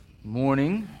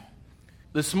Morning.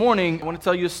 This morning, I want to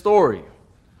tell you a story.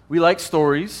 We like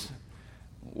stories.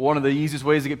 One of the easiest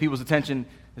ways to get people's attention,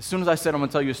 as soon as I said I'm going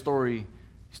to tell you a story, you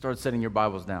started setting your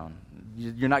Bibles down.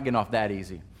 You're not getting off that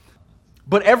easy.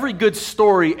 But every good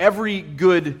story, every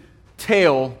good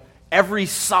tale, every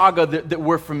saga that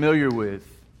we're familiar with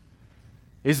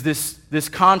is this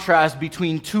contrast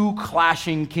between two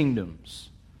clashing kingdoms.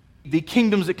 The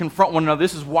kingdoms that confront one another.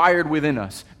 This is wired within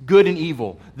us, good and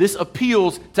evil. This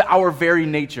appeals to our very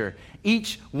nature.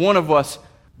 Each one of us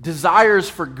desires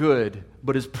for good,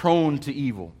 but is prone to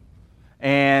evil.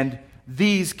 And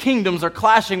these kingdoms are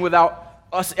clashing without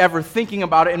us ever thinking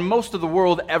about it, and most of the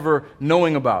world ever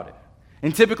knowing about it.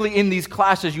 And typically in these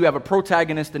clashes, you have a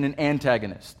protagonist and an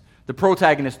antagonist. The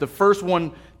protagonist, the first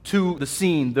one to the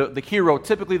scene, the hero,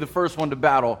 typically the first one to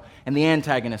battle, and the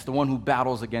antagonist, the one who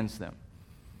battles against them.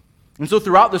 And so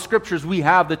throughout the scriptures, we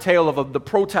have the tale of the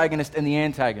protagonist and the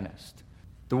antagonist,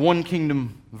 the one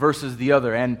kingdom versus the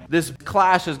other. And this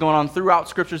clash is going on throughout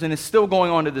scriptures and is still going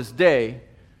on to this day.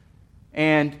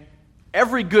 And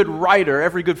every good writer,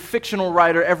 every good fictional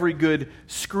writer, every good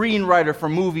screenwriter for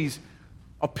movies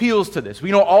appeals to this.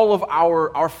 We know all of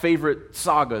our favorite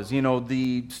sagas,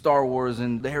 the Star Wars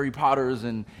and the Harry Potters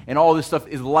and all this stuff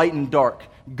is light and dark,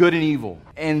 good and evil.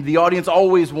 And the audience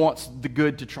always wants the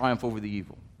good to triumph over the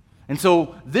evil. And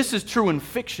so this is true in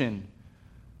fiction,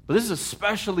 but this is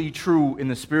especially true in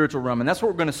the spiritual realm. And that's what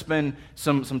we're going to spend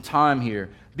some time here.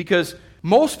 Because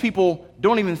most people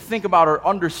don't even think about or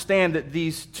understand that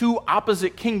these two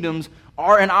opposite kingdoms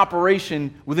are in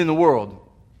operation within the world,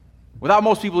 without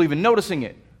most people even noticing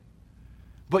it.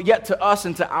 But yet to us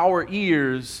and to our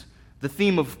ears, the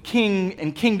theme of king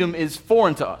and kingdom is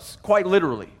foreign to us, quite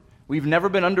literally. We've never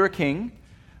been under a king.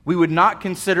 We would not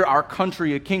consider our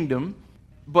country a kingdom.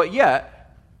 But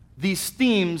yet, these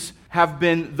themes have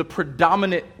been the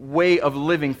predominant way of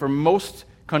living for most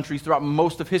countries throughout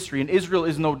most of history, and Israel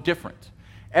is no different.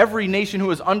 Every nation who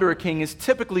is under a king is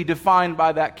typically defined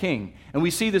by that king, and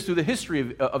we see this through the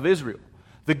history of Israel.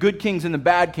 The good kings and the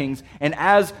bad kings, and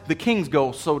as the kings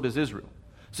go, so does Israel.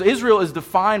 So Israel is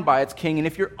defined by its king, and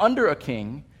if you're under a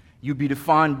king, you'd be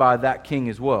defined by that king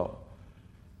as well.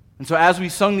 And so as we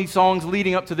sung these songs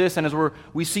leading up to this, and as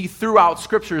we see throughout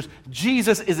scriptures,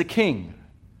 Jesus is a king.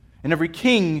 And every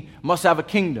king must have a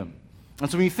kingdom. And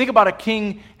so when you think about a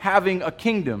king having a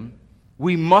kingdom,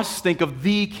 we must think of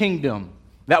the kingdom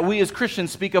that we as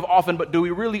Christians speak of often, but do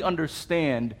we really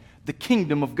understand the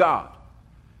kingdom of God?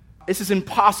 This is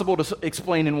impossible to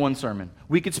explain in one sermon.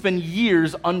 We could spend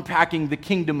years unpacking the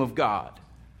kingdom of God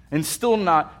and still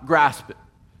not grasp it.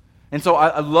 And so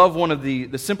I love one of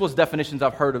the simplest definitions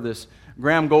I've heard of this.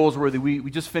 Graham Goldsworthy,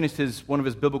 we just finished one of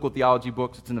his biblical theology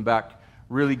books. It's in the back,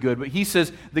 really good. But he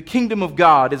says, the kingdom of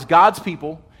God is God's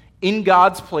people in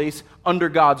God's place under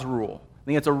God's rule. I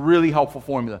think that's a really helpful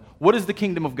formula. What is the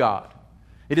kingdom of God?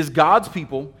 It is God's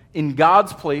people in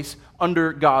God's place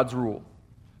under God's rule.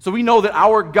 So we know that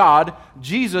our God,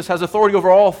 Jesus, has authority over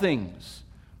all things,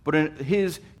 but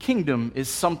his kingdom is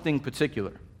something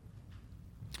particular.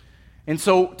 And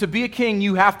so to be a king,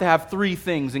 you have to have three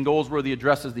things, and Goldsworthy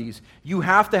addresses these. You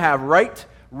have to have right,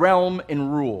 realm,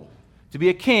 and rule. To be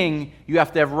a king, you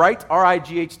have to have right,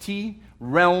 R-I-G-H-T,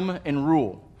 realm, and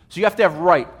rule. So you have to have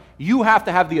right. You have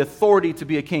to have the authority to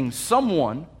be a king.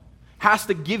 Someone has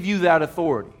to give you that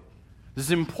authority. This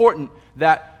is important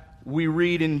that we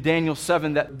read in Daniel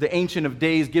 7 that the Ancient of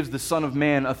Days gives the Son of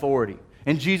Man authority.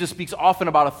 And Jesus speaks often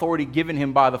about authority given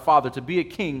him by the Father. To be a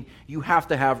king, you have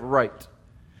to have right.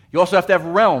 You also have to have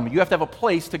realm. You have to have a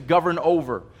place to govern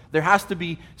over. There has to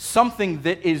be something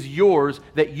that is yours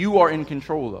that you are in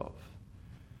control of.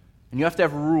 And you have to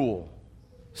have rule.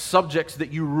 Subjects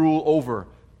that you rule over.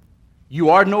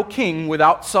 You are no king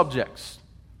without subjects.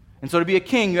 And so to be a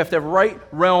king, you have to have right,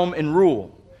 realm, and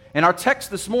rule. And our text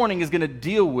this morning is going to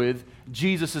deal with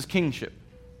Jesus' kingship.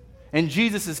 And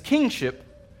Jesus' kingship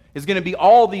is going to be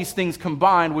all these things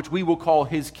combined, which we will call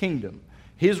his kingdom.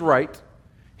 His right,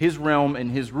 his realm,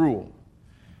 and his rule.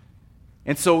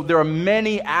 And so there are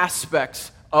many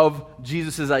aspects of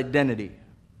Jesus' identity.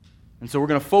 And so we're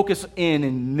going to focus in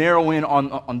and narrow in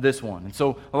on this one. And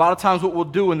so a lot of times what we'll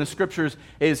do in the scriptures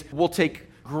is we'll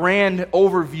take grand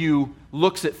overview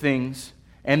looks at things,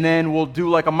 and then we'll do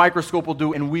like a microscope will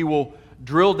do, and we will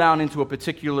drill down into a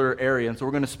particular area. And so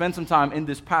we're going to spend some time in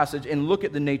this passage and look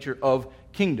at the nature of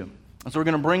kingdom. And so we're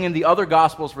going to bring in the other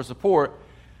gospels for support.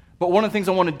 But one of the things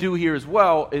I want to do here as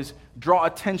well is draw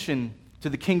attention to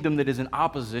the kingdom that is in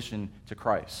opposition to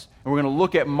Christ. And we're going to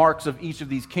look at marks of each of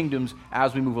these kingdoms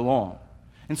as we move along.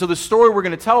 And so the story we're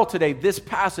going to tell today, this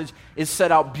passage is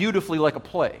set out beautifully like a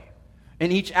play.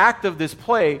 And each act of this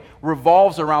play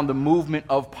revolves around the movement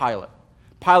of Pilate.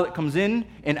 Pilate comes in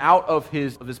and out of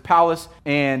his palace,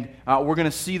 and we're going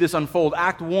to see this unfold.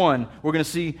 Act 1, we're going to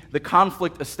see the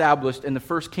conflict established and the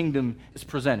first kingdom is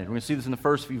presented. We're going to see this in the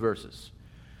first few verses.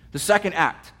 The second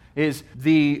act is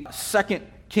the second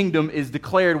kingdom is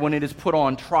declared when it is put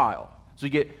on trial. So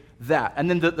you get that. And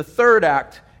then the third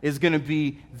act is going to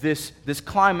be this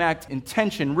climax in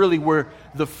tension, really, where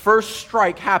the first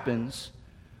strike happens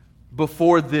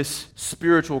before this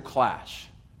spiritual clash.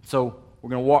 So we're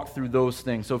going to walk through those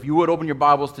things. So if you would, open your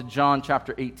Bibles to John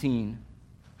chapter 18.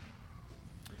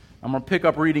 I'm going to pick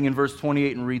up reading in verse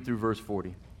 28 and read through verse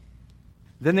 40.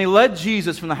 Then they led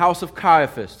Jesus from the house of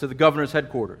Caiaphas to the governor's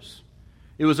headquarters.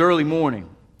 It was early morning.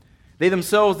 They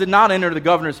themselves did not enter the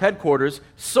governor's headquarters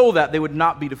so that they would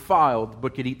not be defiled,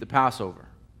 but could eat the Passover.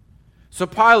 So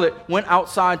Pilate went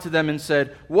outside to them and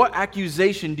said, "What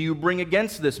accusation do you bring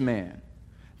against this man?"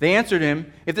 They answered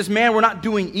him, "If this man were not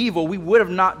doing evil, we would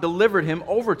have not delivered him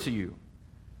over to you."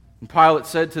 And Pilate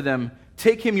said to them,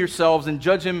 "Take him yourselves and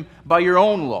judge him by your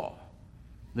own law."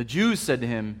 The Jews said to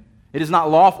him, "It is not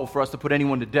lawful for us to put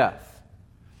anyone to death."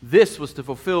 This was to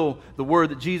fulfill the word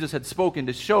that Jesus had spoken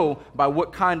to show by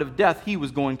what kind of death he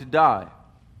was going to die.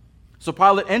 So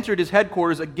Pilate entered his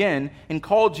headquarters again and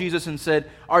called Jesus and said,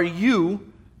 "Are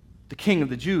you the king of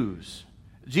the Jews?"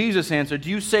 Jesus answered, "Do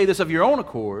you say this of your own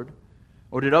accord?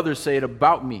 Or did others say it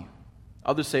about me?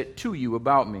 Others say it to you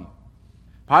about me."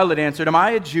 Pilate answered, "Am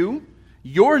I a Jew?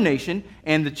 Your nation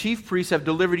and the chief priests have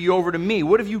delivered you over to me.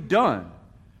 What have you done?"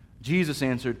 Jesus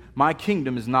answered, "My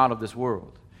kingdom is not of this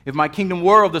world. If my kingdom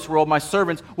were of this world, my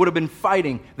servants would have been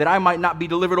fighting that I might not be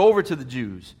delivered over to the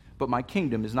Jews. But my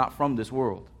kingdom is not from this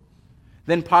world."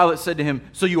 Then Pilate said to him,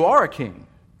 "So you are a king?"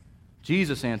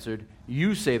 Jesus answered,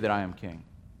 "You say that I am king.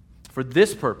 For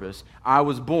this purpose I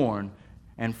was born,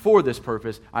 and for this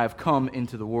purpose I have come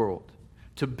into the world,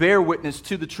 to bear witness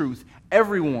to the truth.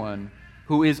 Everyone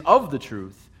who is of the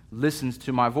truth listens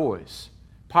to my voice."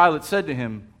 Pilate said to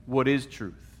him, "What is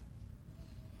truth?"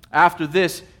 After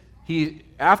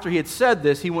he had said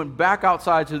this, he went back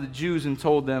outside to the Jews and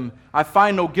told them, "I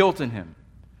find no guilt in him.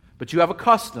 But you have a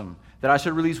custom that I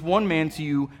should release one man to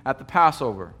you at the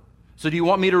Passover. So do you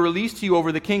want me to release to you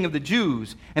over the king of the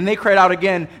Jews?" And they cried out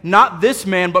again, "Not this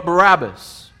man, but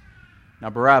Barabbas." Now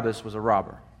Barabbas was a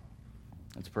robber.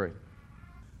 Let's pray.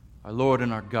 Our Lord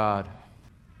and our God,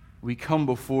 we come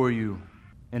before you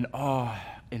in awe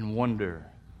and wonder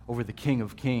over the King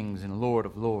of Kings and Lord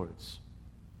of Lords.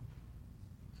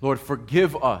 Lord,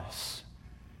 forgive us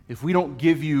if we don't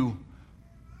give you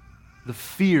the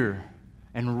fear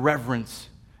and reverence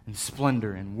and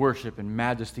splendor and worship and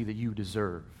majesty that you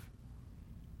deserve.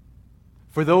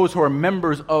 For those who are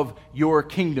members of your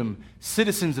kingdom,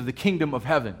 citizens of the kingdom of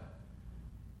heaven,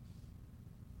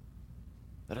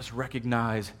 let us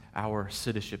recognize our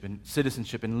citizenship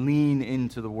and lean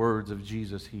into the words of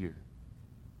Jesus here.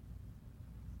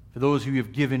 For those who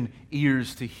have given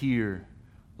ears to hear,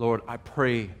 Lord, I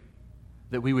pray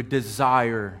that we would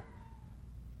desire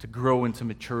to grow into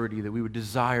maturity, that we would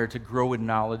desire to grow in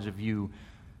knowledge of you,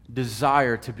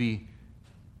 desire to be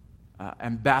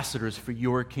ambassadors for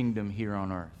your kingdom here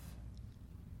on earth.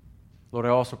 Lord, I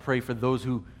also pray for those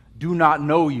who do not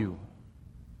know you,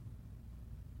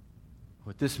 who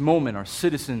at this moment are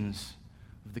citizens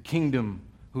of the kingdom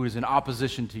who is in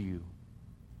opposition to you.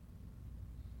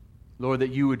 Lord,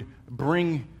 that you would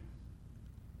bring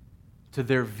to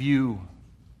their view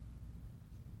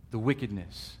the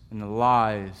wickedness and the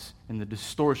lies and the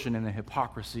distortion and the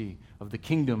hypocrisy of the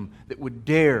kingdom that would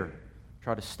dare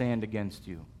try to stand against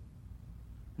you.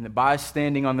 And that by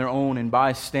standing on their own and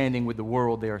by standing with the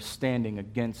world, they are standing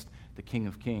against the King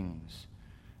of Kings.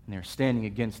 And they are standing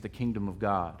against the kingdom of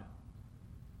God.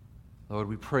 Lord,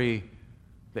 we pray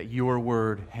that your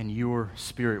word and your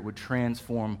spirit would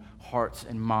transform hearts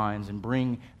and minds and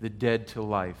bring the dead to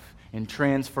life and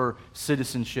transfer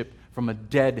citizenship from a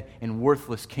dead and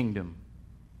worthless kingdom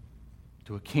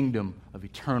to a kingdom of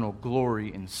eternal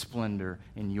glory and splendor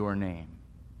in your name.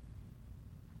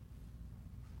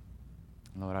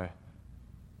 Lord, I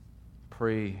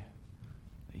pray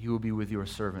that you will be with your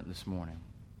servant this morning.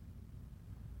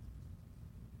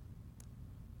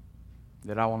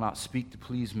 That I will not speak to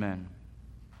please men.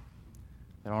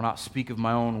 That I will not speak of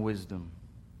my own wisdom.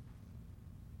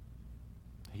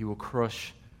 You will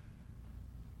crush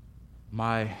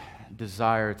my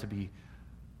desire to be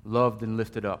loved and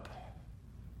lifted up,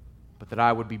 but that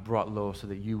I would be brought low so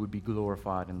that you would be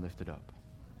glorified and lifted up.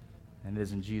 And it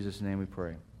is in Jesus' name we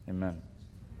pray. Amen.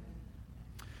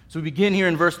 So we begin here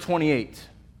in verse 28.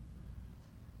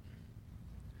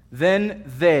 Then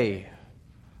they,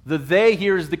 The they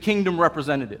here is the kingdom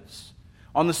representatives.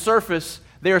 On the surface,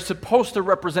 they are supposed to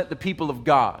represent the people of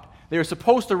God. They are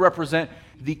supposed to represent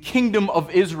the kingdom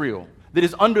of Israel that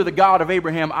is under the God of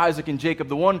Abraham, Isaac, and Jacob,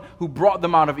 the one who brought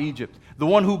them out of Egypt, the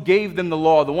one who gave them the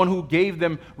law, the one who gave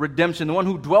them redemption, the one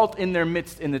who dwelt in their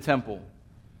midst in the temple.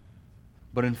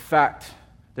 But in fact,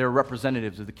 they are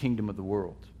representatives of the kingdom of the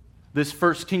world. This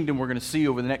first kingdom we're going to see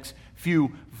over the next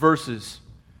few verses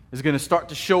is going to start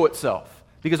to show itself.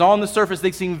 Because on the surface,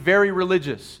 they seem very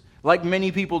religious, like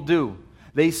many people do.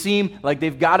 They seem like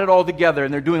they've got it all together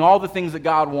and they're doing all the things that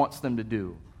God wants them to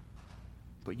do.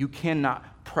 But you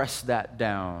cannot press that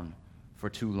down for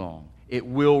too long. It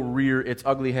will rear its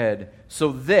ugly head.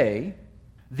 So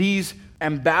these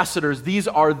ambassadors, these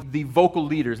are the vocal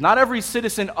leaders. Not every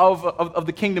citizen of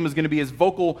the kingdom is going to be as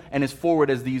vocal and as forward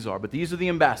as these are, but these are the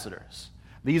ambassadors.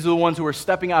 These are the ones who are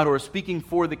stepping out, who are speaking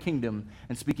for the kingdom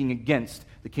and speaking against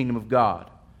the kingdom of God.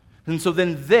 And so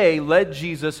then they led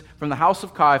Jesus from the house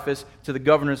of Caiaphas to the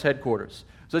governor's headquarters.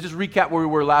 So let's just recap where we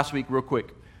were last week real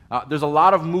quick. There's a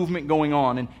lot of movement going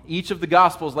on, and each of the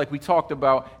Gospels, like we talked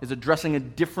about, is addressing a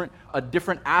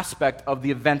different aspect of the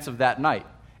events of that night.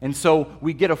 And so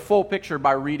we get a full picture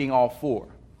by reading all four.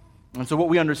 And so what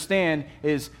we understand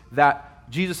is that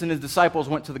Jesus and his disciples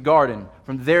went to the garden.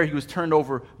 From there, he was turned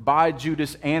over by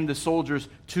Judas and the soldiers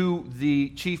to the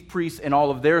chief priests and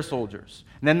all of their soldiers.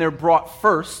 And then they're brought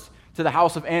first to the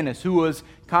house of Annas, who was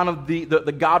kind of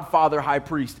the godfather high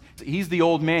priest. He's the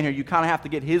old man here. You kind of have to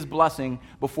get his blessing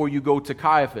before you go to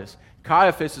Caiaphas.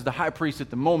 Caiaphas is the high priest at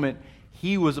the moment.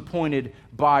 He was appointed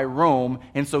by Rome,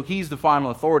 and so he's the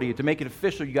final authority. To make it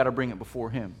official, you got to bring it before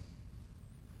him.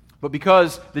 But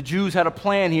because the Jews had a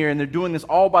plan here, and they're doing this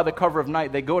all by the cover of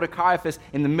night, they go to Caiaphas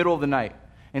in the middle of the night.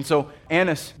 And so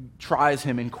Annas tries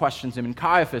him and questions him, and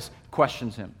Caiaphas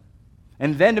questions him.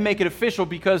 And then to make it official,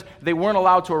 because they weren't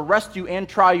allowed to arrest you and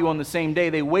try you on the same day,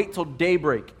 they wait till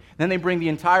daybreak. Then they bring the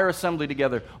entire assembly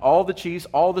together. All the chiefs,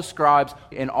 all the scribes,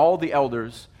 and all the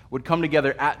elders would come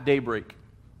together at daybreak.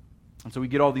 And so we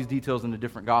get all these details in the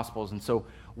different Gospels. And so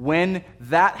when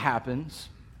that happens,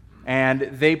 and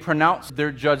they pronounce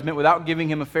their judgment without giving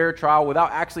him a fair trial,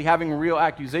 without actually having a real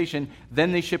accusation,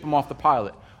 then they ship him off to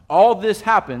Pilate. All this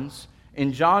happens,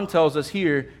 and John tells us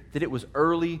here that it was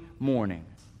early morning.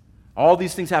 All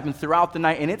these things happen throughout the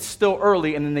night, and it's still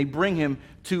early, and then they bring him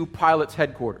to Pilate's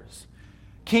headquarters.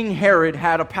 King Herod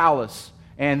had a palace,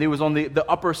 and it was on the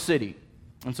upper city.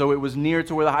 And so it was near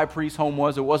to where the high priest's home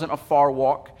was. It wasn't a far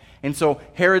walk. And so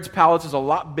Herod's palace is a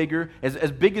lot bigger.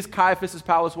 As big as Caiaphas'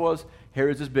 palace was,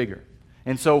 Herod's is bigger.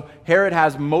 And so Herod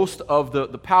has most of the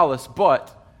palace,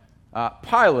 but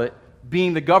Pilate,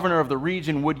 being the governor of the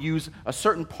region, would use a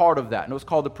certain part of that, and it was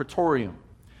called the Praetorium.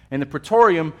 And the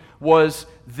Praetorium was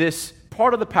this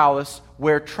part of the palace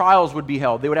where trials would be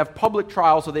held. They would have public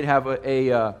trials, so they'd have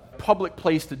a public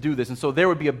place to do this. And so there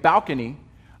would be a balcony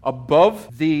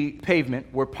above the pavement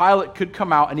where Pilate could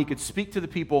come out and he could speak to the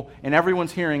people in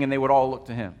everyone's hearing, and they would all look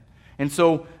to him. And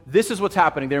so this is what's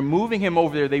happening. They're moving him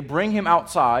over there. They bring him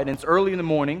outside, and it's early in the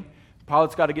morning.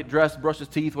 Pilate's got to get dressed, brush his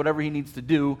teeth, whatever he needs to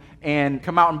do, and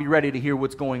come out and be ready to hear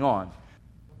what's going on.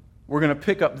 We're going to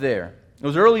pick up there. It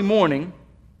was early morning.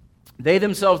 They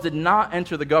themselves did not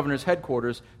enter the governor's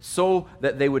headquarters so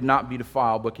that they would not be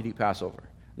defiled but could eat Passover.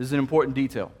 This is an important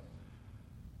detail.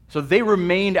 So they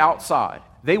remained outside.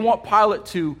 They want Pilate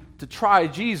to try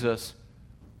Jesus,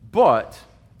 but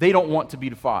they don't want to be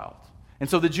defiled. And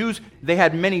so the Jews, they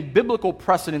had many biblical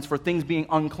precedents for things being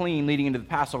unclean leading into the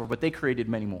Passover, but they created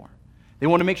many more. They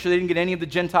wanted to make sure they didn't get any of the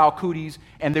Gentile cooties,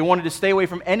 and they wanted to stay away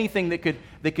from anything that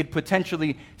could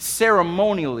potentially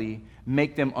ceremonially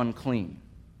make them unclean.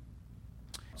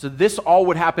 So this all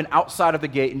would happen outside of the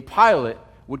gate, and Pilate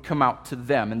would come out to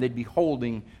them, and they'd be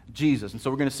holding Jesus. And so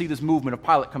we're going to see this movement of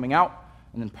Pilate coming out,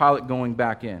 and then Pilate going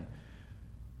back in.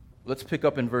 Let's pick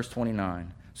up in verse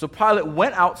 29. So Pilate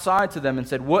went outside to them and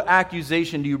said, "What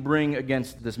accusation do you bring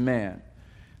against this man?"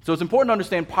 So it's important to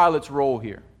understand Pilate's role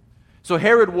here. So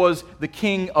Herod was the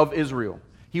king of Israel.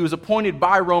 He was appointed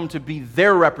by Rome to be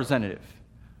their representative.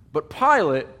 But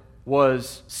Pilate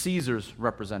was Caesar's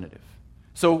representative.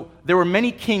 So there were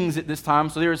many kings at this time.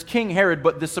 So there was King Herod,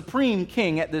 but the supreme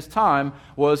king at this time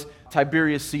was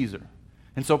Tiberius Caesar.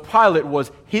 And so Pilate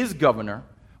was his governor,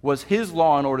 was his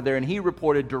law and order there, and he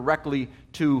reported directly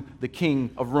to the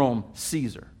king of Rome,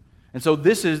 Caesar. And so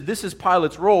this is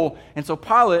Pilate's role. And so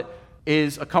Pilate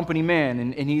is a company man,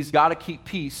 and he's got to keep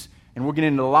peace. And we're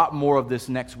getting into a lot more of this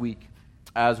next week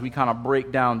as we kind of break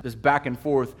down this back and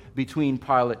forth between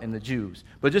Pilate and the Jews.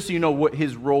 But just so you know what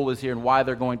his role is here and why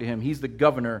they're going to him, he's the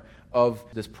governor of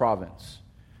this province.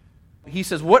 He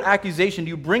says, "What accusation do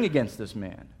you bring against this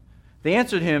man?" They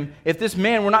answered him, "If this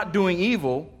man were not doing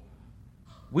evil,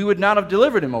 we would not have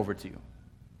delivered him over to you."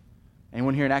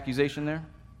 Anyone hear an accusation there?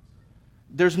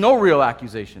 There's no real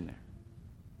accusation there.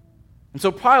 And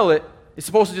so Pilate is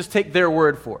supposed to just take their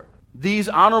word for it. These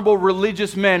honorable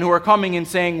religious men who are coming and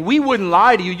saying, "We wouldn't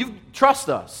lie to you, you trust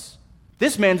us.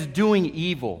 This man's doing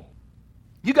evil.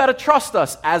 You got to trust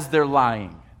us," as they're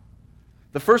lying.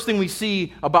 The first thing we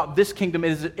see about this kingdom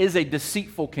is a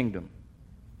deceitful kingdom.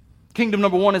 Kingdom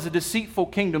number one is a deceitful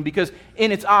kingdom because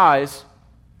in its eyes,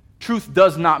 truth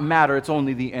does not matter. It's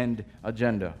only the end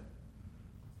agenda.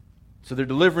 So they're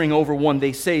delivering over one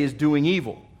they say is doing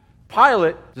evil.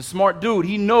 Pilate, the smart dude,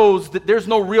 he knows that there's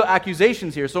no real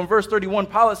accusations here. So in verse 31,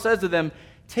 Pilate says to them,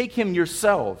 "Take him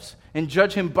yourselves and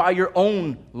judge him by your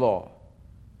own law."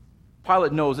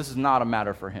 Pilate knows this is not a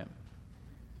matter for him.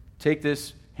 Take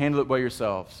this, handle it by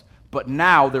yourselves. But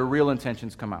now their real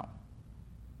intentions come out.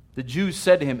 The Jews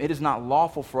said to him, "It is not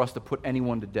lawful for us to put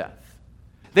anyone to death."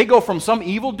 They go from some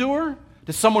evildoer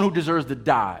to someone who deserves to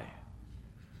die.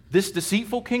 This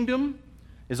deceitful kingdom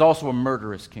is also a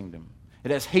murderous kingdom.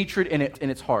 It has hatred in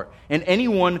its heart. And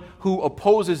anyone who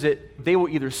opposes it, they will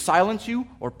either silence you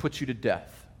or put you to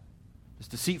death. This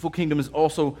deceitful kingdom is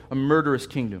also a murderous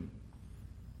kingdom.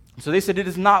 So they said, "It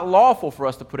is not lawful for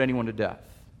us to put anyone to death."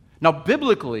 Now,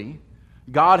 biblically,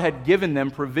 God had given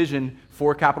them provision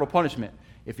for capital punishment.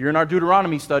 If you're in our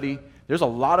Deuteronomy study, there's a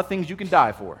lot of things you can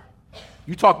die for.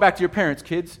 You talk back to your parents,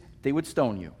 kids, they would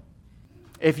stone you.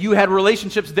 If you had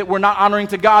relationships that were not honoring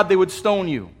to God, they would stone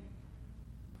you.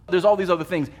 There's all these other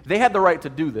things. They had the right to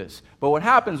do this. But what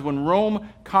happens when Rome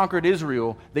conquered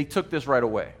Israel, they took this right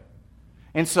away.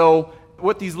 And so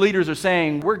what these leaders are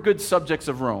saying, we're good subjects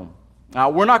of Rome.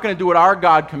 We're not going to do what our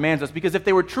God commands us, because if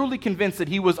they were truly convinced that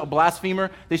he was a blasphemer,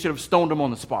 they should have stoned him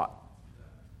on the spot.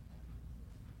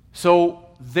 So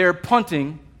they're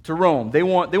punting to Rome. They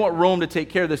want Rome to take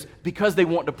care of this because they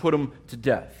want to put him to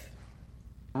death.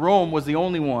 Rome was the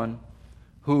only one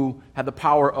who had the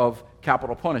power of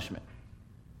capital punishment.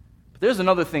 But there's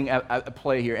another thing at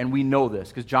play here, and we know this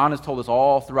because John has told us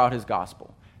all throughout his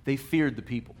gospel. They feared the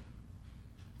people.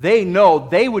 They know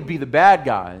they would be the bad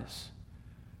guys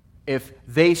if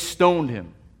they stoned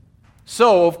him.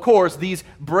 So, of course, these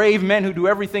brave men who do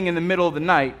everything in the middle of the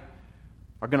night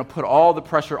are going to put all the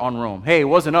pressure on Rome. Hey, it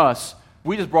wasn't us.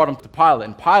 We just brought him to Pilate,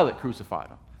 and Pilate crucified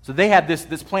him. So they had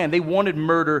this plan. They wanted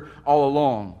murder all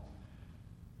along.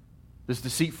 This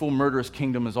deceitful, murderous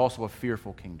kingdom is also a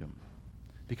fearful kingdom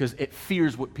because it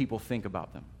fears what people think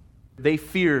about them. They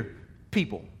fear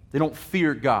people. They don't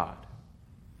fear God.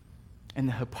 And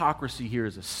the hypocrisy here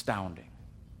is astounding.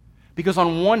 Because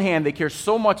on one hand, they care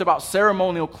so much about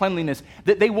ceremonial cleanliness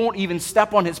that they won't even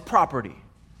step on his property.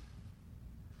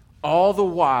 All the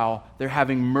while, they're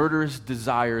having murderous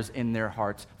desires in their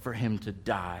hearts for him to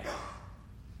die.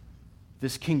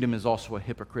 This kingdom is also a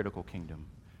hypocritical kingdom.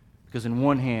 Because in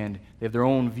one hand, they have their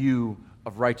own view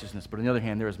of righteousness, but on the other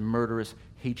hand, there is murderous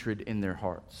hatred in their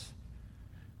hearts.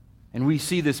 And we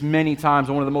see this many times.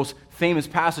 One of the most famous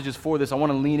passages for this, I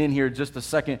want to lean in here just a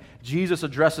second. Jesus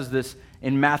addresses this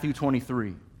in Matthew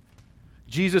 23.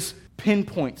 Jesus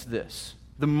pinpoints this,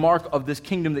 the mark of this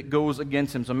kingdom that goes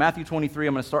against him. So Matthew 23,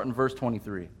 I'm going to start in verse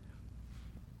 23.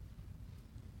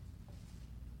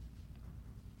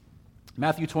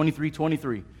 Matthew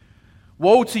 23:23.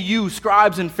 "Woe to you,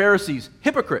 scribes and Pharisees,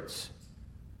 hypocrites!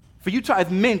 For you tithe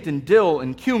mint and dill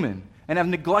and cumin, and have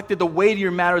neglected the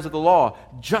weightier matters of the law,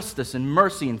 justice and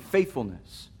mercy and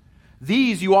faithfulness.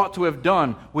 These you ought to have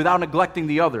done without neglecting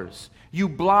the others. You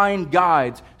blind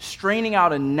guides, straining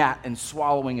out a gnat and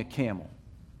swallowing a camel.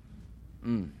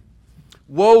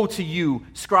 Woe to you,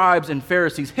 scribes and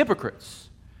Pharisees, hypocrites!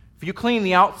 For you clean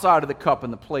the outside of the cup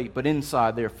and the plate, but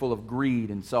inside they are full of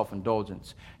greed and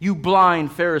self-indulgence. You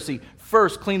blind Pharisee,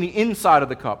 first clean the inside of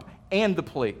the cup and the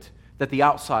plate, that the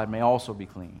outside may also be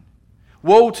clean.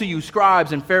 Woe to you,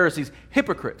 scribes and Pharisees,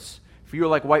 hypocrites! For you are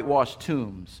like whitewashed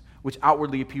tombs, which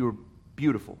outwardly appear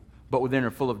beautiful, but within are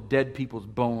full of dead people's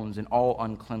bones and all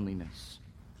uncleanliness.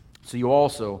 So you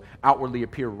also outwardly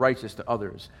appear righteous to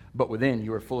others, but within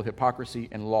you are full of hypocrisy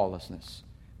and lawlessness.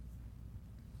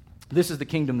 This is the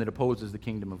kingdom that opposes the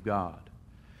kingdom of God.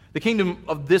 The kingdom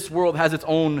of this world has its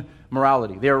own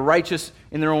morality. They are righteous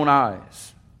in their own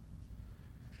eyes.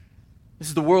 This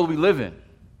is the world we live in.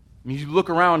 I mean, you look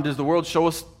around, does the world show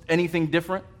us anything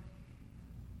different?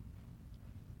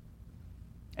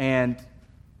 And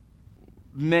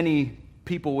many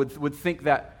people would think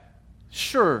that,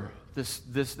 sure,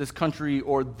 this country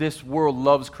or this world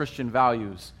loves Christian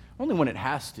values, only when it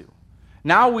has to.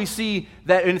 Now we see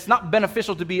that, and it's not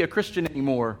beneficial to be a Christian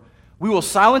anymore. We will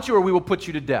silence you or we will put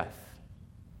you to death.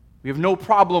 We have no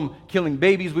problem killing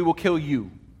babies. We will kill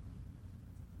you.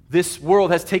 This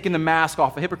world has taken the mask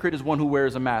off. A hypocrite is one who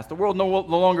wears a mask. The world no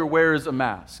longer wears a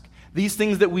mask. These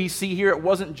things that we see here, it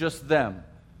wasn't just them.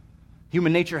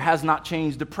 Human nature has not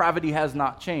changed. Depravity has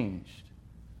not changed.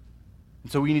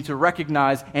 And so we need to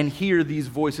recognize and hear these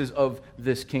voices of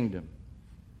this kingdom.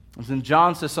 And then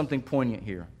John says something poignant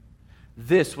here.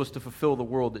 This was to fulfill the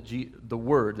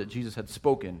word that Jesus had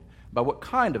spoken about what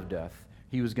kind of death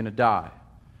he was going to die.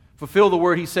 Fulfill the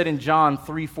word he said in John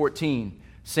 3:14.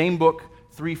 Same book,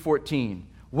 3:14.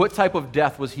 What type of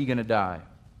death was he going to die?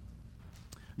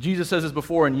 Jesus says this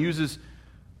before and uses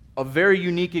a very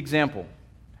unique example.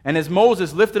 And as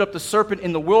Moses lifted up the serpent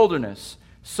in the wilderness,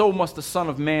 so must the Son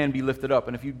of Man be lifted up.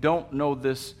 And if you don't know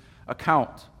this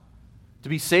account, to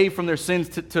be saved from their sins,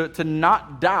 to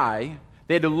not die,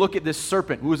 they had to look at this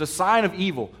serpent who was a sign of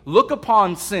evil. Look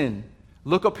upon sin.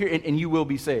 Look up here and you will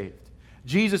be saved.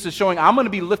 Jesus is showing, I'm going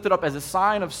to be lifted up as a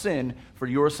sign of sin for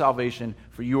your salvation,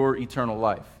 for your eternal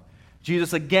life.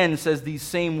 Jesus again says these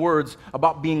same words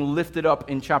about being lifted up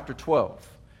in chapter 12.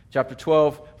 Chapter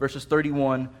 12, verses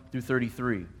 31 through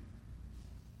 33.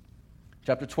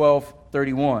 Chapter 12,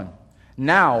 31.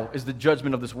 Now is the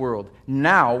judgment of this world.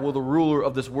 Now will the ruler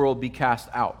of this world be cast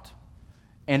out.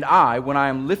 And I, when I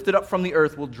am lifted up from the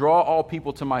earth, will draw all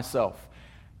people to myself.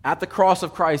 At the cross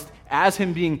of Christ, as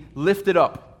him being lifted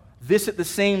up, this at the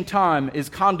same time is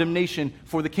condemnation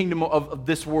for the kingdom of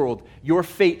this world. Your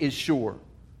fate is sure.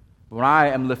 When I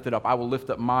am lifted up, I will lift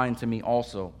up mine to me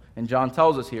also. And John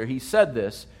tells us here, he said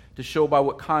this to show by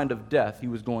what kind of death he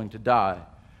was going to die.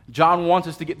 John wants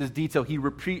us to get this detail. He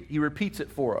repeats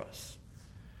it for us.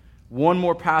 One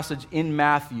more passage in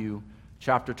Matthew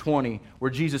chapter 20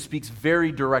 where Jesus speaks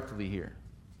very directly here.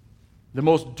 The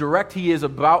most direct he is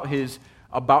about his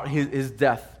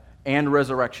death and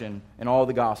resurrection in all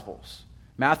the Gospels.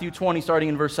 Matthew 20, starting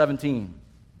in verse 17.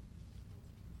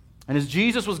 And as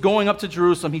Jesus was going up to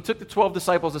Jerusalem, he took the 12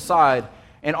 disciples aside,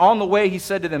 and on the way he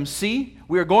said to them, "See,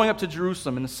 we are going up to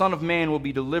Jerusalem, and the Son of Man will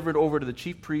be delivered over to the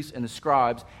chief priests and the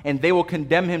scribes, and they will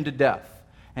condemn him to death,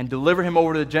 and deliver him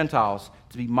over to the Gentiles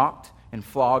to be mocked and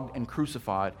flogged and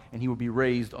crucified, and he will be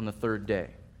raised on the third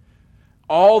day."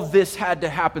 All this had to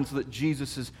happen so that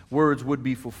Jesus' words would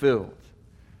be fulfilled.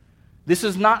 This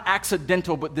is not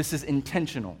accidental, but this is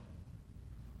intentional.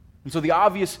 And so the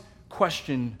obvious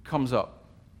question comes up.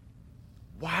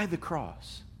 Why the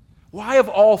cross? Why of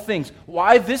all things?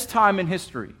 Why this time in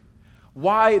history?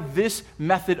 Why this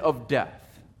method of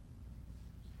death?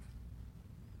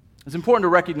 It's important to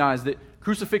recognize that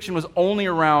crucifixion was only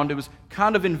around, it was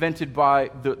kind of invented by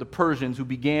the Persians, who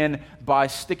began by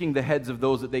sticking the heads of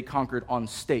those that they conquered on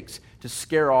stakes to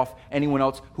scare off anyone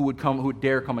else who would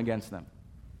dare come against them.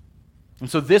 And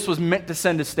so this was meant to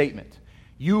send a statement.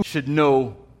 You should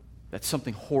know that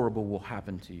something horrible will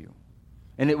happen to you.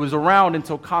 And it was around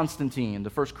until Constantine, the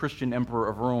first Christian emperor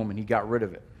of Rome, and he got rid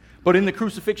of it. But in the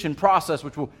crucifixion process,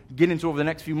 which we'll get into over the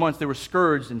next few months, they were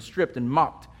scourged and stripped and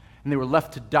mocked, and they were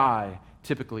left to die,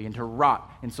 typically, and to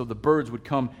rot. And so the birds would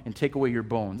come and take away your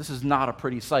bones. This is not a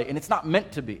pretty sight, and it's not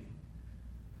meant to be.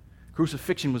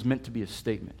 Crucifixion was meant to be a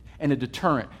statement and a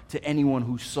deterrent to anyone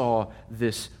who saw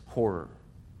this horror.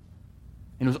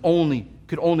 And it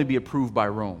could only be approved by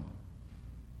Rome.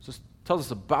 So this tells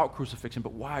us about crucifixion,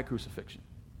 but why crucifixion?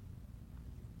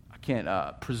 I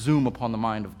can't presume upon the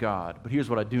mind of God, but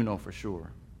here's what I do know for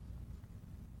sure.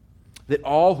 That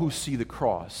all who see the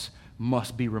cross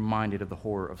must be reminded of the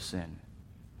horror of sin.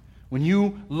 When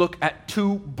you look at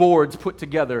two boards put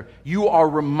together, you are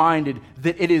reminded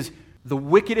that it is the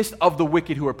wickedest of the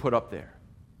wicked who are put up there.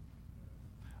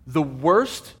 The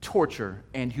worst torture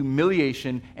and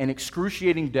humiliation and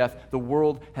excruciating death the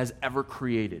world has ever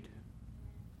created.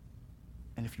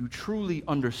 And if you truly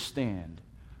understand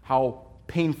how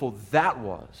painful that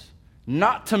was,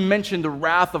 not to mention the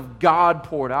wrath of God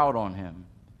poured out on him,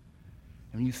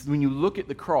 and when you look at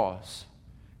the cross,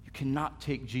 you cannot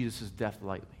take Jesus' death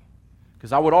lightly.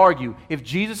 Because I would argue, if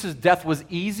Jesus' death was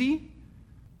easy,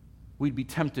 we'd be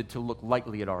tempted to look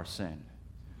lightly at our sin.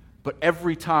 But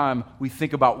every time we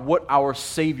think about what our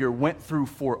Savior went through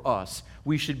for us,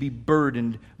 we should be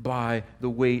burdened by the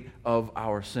weight of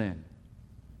our sin.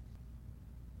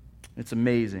 It's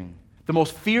amazing. The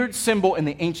most feared symbol in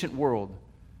the ancient world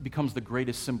becomes the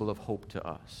greatest symbol of hope to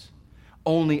us.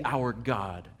 Only our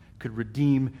God could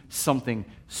redeem something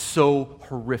so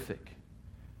horrific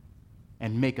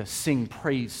and make us sing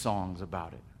praise songs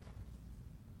about it.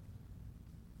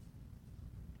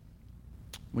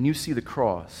 When you see the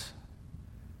cross,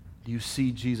 do you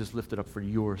see Jesus lifted up for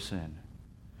your sin?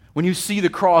 When you see the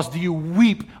cross, do you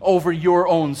weep over your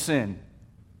own sin?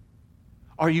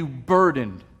 Are you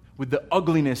burdened with the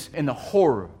ugliness and the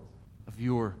horror of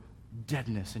your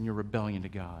deadness and your rebellion to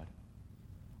God?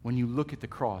 When you look at the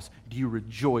cross, do you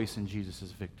rejoice in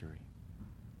Jesus' victory?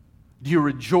 Do you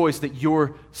rejoice that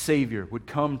your Savior would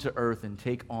come to earth and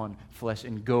take on flesh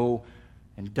and go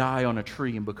and die on a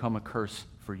tree and become a curse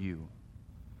for you?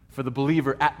 For the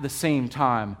believer, at the same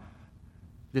time,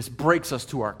 this breaks us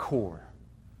to our core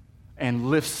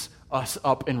and lifts us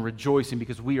up in rejoicing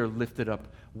because we are lifted up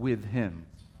with Him,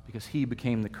 because He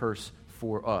became the curse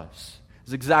for us.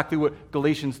 It's exactly what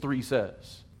Galatians 3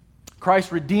 says.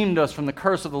 Christ redeemed us from the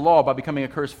curse of the law by becoming a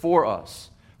curse for us.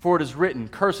 For it is written,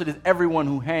 cursed is everyone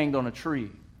who hanged on a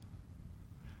tree.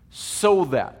 So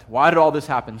that, why did all this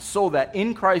happen? So that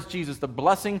in Christ Jesus the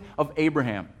blessing of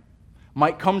Abraham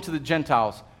might come to the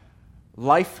Gentiles,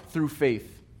 life through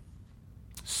faith,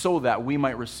 so that we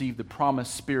might receive the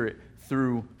promised Spirit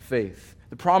through faith.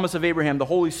 The promise of Abraham, the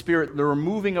Holy Spirit, the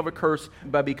removing of a curse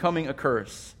by becoming a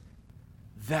curse.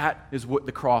 That is what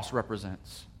the cross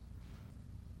represents.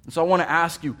 And so I want to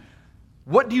ask you,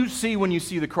 what do you see when you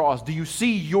see the cross? Do you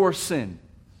see your sin?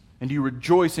 And do you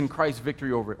rejoice in Christ's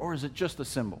victory over it? Or is it just a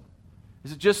symbol?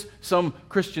 Is it just some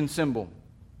Christian symbol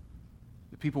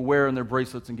that people wear in their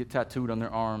bracelets and get tattooed on their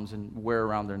arms and wear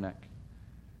around their neck?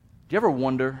 Do you ever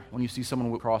wonder when you see someone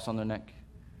with a cross on their neck?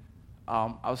 I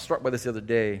was struck by this the other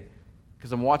day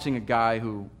because I'm watching a guy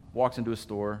who walks into a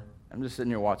store. I'm just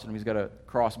sitting here watching him. He's got a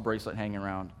cross bracelet hanging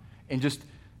around. And just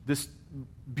this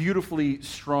beautifully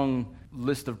strung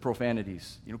list of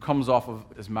profanities, comes off of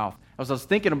his mouth. As I was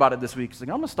thinking about it this week, I'm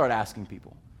going to start asking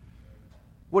people,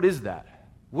 what is that?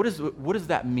 What does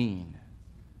that mean?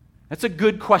 That's a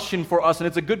good question for us, and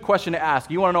it's a good question to ask.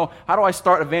 You want to know, how do I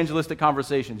start evangelistic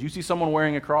conversations? You see someone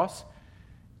wearing a cross?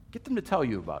 Get them to tell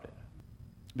you about it.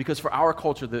 Because for our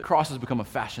culture, the cross has become a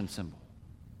fashion symbol.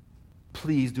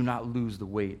 Please do not lose the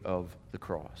weight of the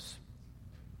cross.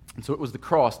 And so it was the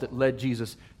cross that led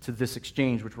Jesus to this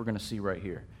exchange, which we're going to see right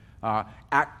here.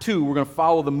 Act 2, we're going to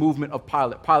follow the movement of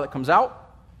Pilate. Pilate comes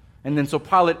out, and then so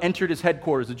Pilate entered his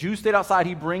headquarters. The Jews stayed outside.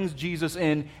 He brings Jesus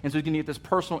in, and so he can get this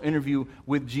personal interview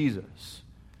with Jesus.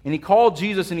 And he called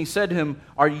Jesus, and he said to him,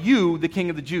 "Are you the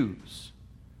King of the Jews?"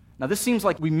 Now this seems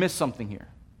like we missed something here,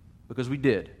 because we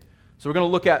did. So we're going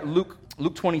to look at Luke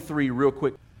 23 real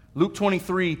quick. Luke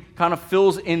 23 kind of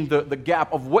fills in the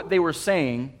gap of what they were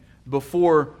saying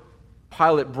before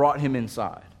Pilate brought him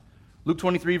inside. Luke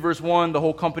 23, verse 1, the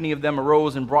whole company of them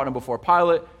arose and brought him before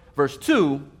Pilate. Verse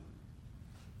 2,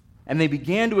 and they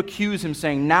began to accuse him,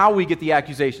 saying, now we get the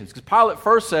accusations. Because Pilate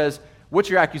first says, what's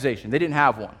your accusation? They didn't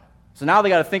have one. So now they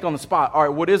got to think on the spot, all right,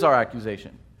 what is our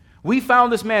accusation? We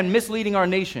found this man misleading our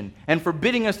nation and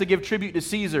forbidding us to give tribute to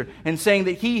Caesar and saying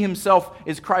that he himself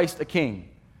is Christ a king.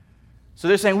 So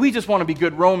they're saying, we just want to be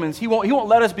good Romans. He won't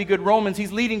let us be good Romans.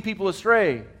 He's leading people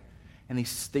astray. And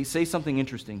they say something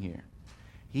interesting here.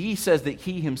 He says that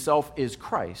he himself is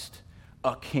Christ,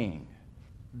 a king.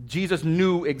 Jesus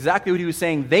knew exactly what he was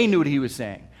saying. They knew what he was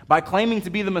saying. By claiming to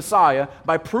be the Messiah,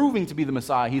 by proving to be the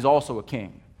Messiah, he's also a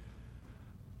king.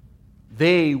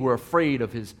 They were afraid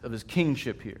of his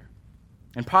kingship here.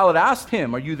 And Pilate asked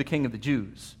him, are you the king of the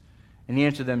Jews? And he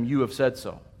answered them, you have said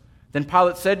so. Then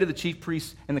Pilate said to the chief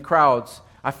priests and the crowds,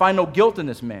 I find no guilt in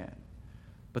this man.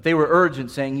 But they were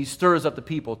urgent, saying, he stirs up the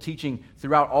people, teaching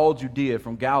throughout all Judea,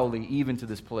 from Galilee even to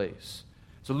this place.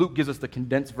 So Luke gives us the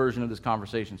condensed version of this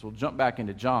conversation. So we'll jump back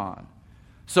into John.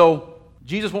 So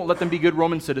Jesus won't let them be good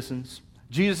Roman citizens.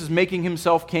 Jesus is making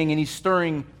himself king, and he's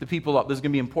stirring the people up. This is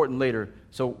going to be important later,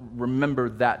 so remember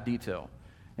that detail.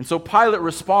 And so Pilate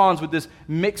responds with this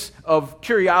mix of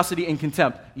curiosity and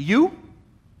contempt.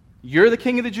 You're the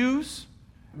king of the Jews?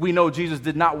 We know Jesus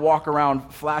did not walk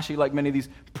around flashy like many of these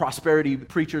prosperity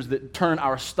preachers that turn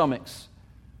our stomachs.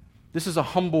 This is a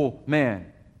humble man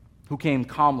who came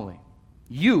calmly.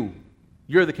 You're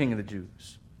the king of the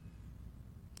Jews.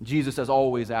 Jesus, as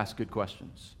always, asks good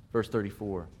questions. Verse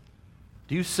 34.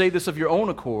 Do you say this of your own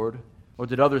accord, or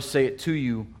did others say it to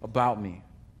you about me?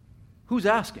 Who's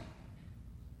asking?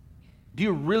 Do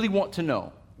you really want to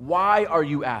know? Why are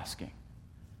you asking?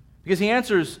 Because he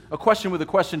answers a question with a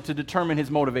question to determine his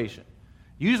motivation.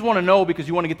 You just want to know because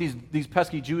you want to get these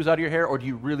pesky Jews out of your hair, or do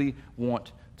you really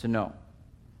want to know?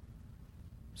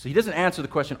 So he doesn't answer the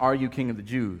question, are you king of the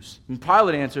Jews? And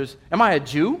Pilate answers, am I a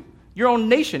Jew? Your own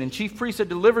nation and chief priests have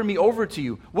delivered me over to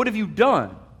you. What have you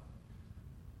done?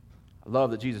 I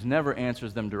love that Jesus never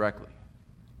answers them directly.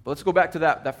 But let's go back to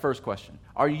that first question.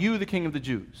 Are you the king of the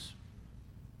Jews?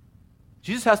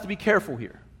 Jesus has to be careful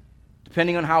here,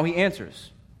 depending on how he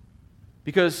answers.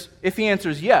 Because if he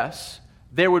answers yes,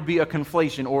 there would be a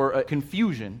conflation or a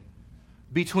confusion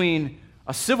between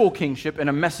a civil kingship and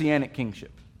a messianic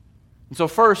kingship. And so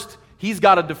first, he's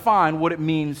got to define what it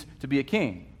means to be a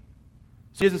king.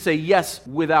 So he doesn't say yes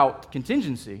without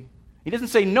contingency. He doesn't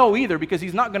say no either, because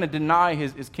he's not going to deny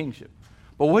his kingship.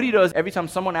 But what he does every time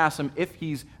someone asks him if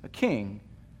he's a king,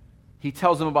 he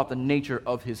tells them about the nature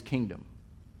of his kingdom.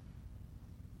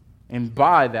 And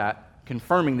by that,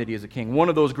 confirming that he is a king. One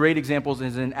of those great examples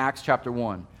is in Acts chapter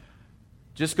 1.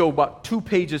 Just go about 2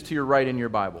 pages to your right in your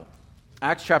Bible.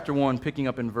 Acts chapter 1, picking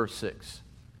up in verse 6.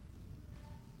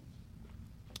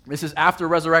 This is after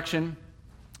resurrection.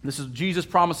 This is Jesus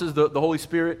promises the Holy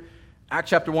Spirit.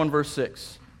 Acts chapter 1, verse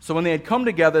 6. So when they had come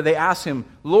together, they asked him,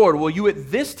 Lord, will you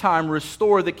at this time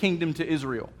restore the kingdom to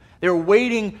Israel? They were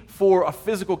waiting for a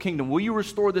physical kingdom. Will you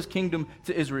restore this kingdom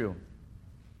to Israel?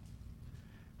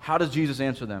 How does Jesus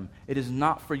answer them? It is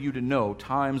not for you to know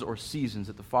times or seasons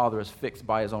that the Father has fixed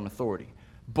by his own authority.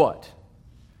 But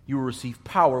you will receive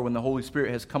power when the Holy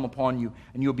Spirit has come upon you,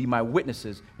 and you will be my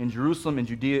witnesses in Jerusalem, in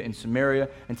Judea, in Samaria,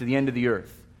 and to the end of the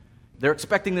earth. They're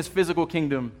expecting this physical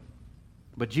kingdom,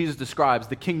 but Jesus describes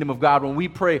the kingdom of God. When we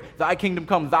pray, thy kingdom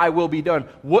come, thy will be done,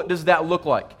 what does that look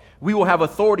like? We will have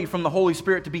authority from the Holy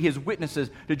Spirit to be his witnesses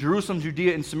to Jerusalem,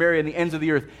 Judea, and Samaria, and the ends of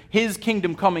the earth. His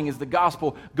kingdom coming is the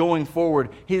gospel going forward.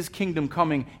 His kingdom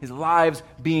coming is lives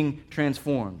being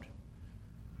transformed.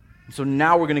 And so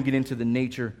now we're going to get into the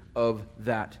nature of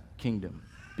that kingdom.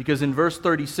 Because in verse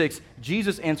 36,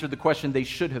 Jesus answered the question they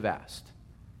should have asked.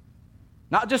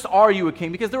 Not just, are you a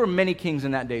king? Because there were many kings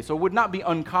in that day, so it would not be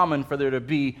uncommon for there to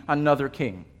be another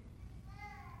king.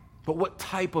 But what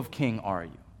type of king are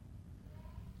you?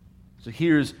 So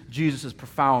here's Jesus'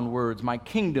 profound words. My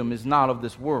kingdom is not of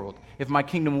this world. If my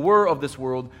kingdom were of this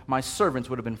world, my servants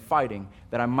would have been fighting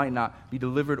that I might not be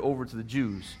delivered over to the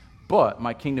Jews. But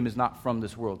my kingdom is not from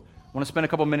this world. I want to spend a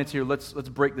couple minutes here. Let's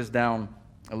break this down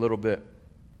a little bit.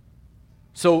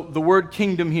 So the word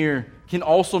kingdom here can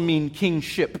also mean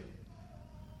kingship.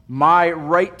 My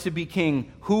right to be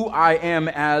king, who I am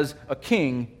as a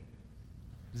king,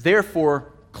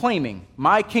 therefore claiming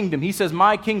my kingdom. He says,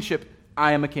 my kingship,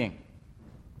 I am a king.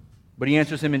 But he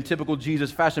answers him in typical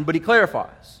Jesus fashion, but he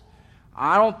clarifies.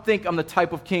 I don't think I'm the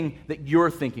type of king that you're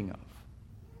thinking of.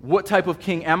 What type of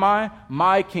king am I?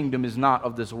 My kingdom is not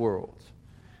of this world.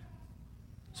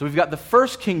 So we've got the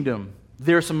first kingdom.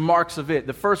 There are some marks of it.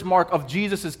 The first mark of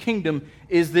Jesus' kingdom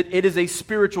is that it is a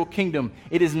spiritual kingdom.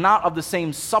 It is not of the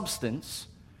same substance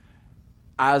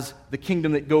as the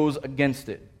kingdom that goes against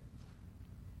it.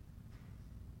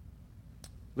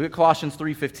 Look at Colossians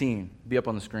 3:15. Be up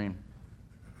on the screen.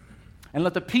 And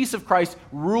let the peace of Christ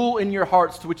rule in your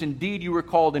hearts, to which indeed you were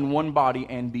called in one body,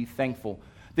 and be thankful.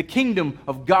 The kingdom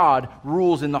of God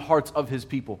rules in the hearts of his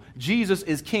people. Jesus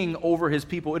is king over his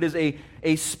people. It is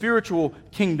a spiritual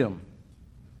kingdom.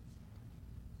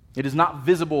 It is not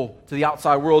visible to the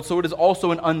outside world, so it is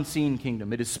also an unseen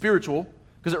kingdom. It is spiritual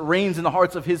because it reigns in the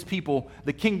hearts of his people.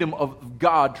 The kingdom of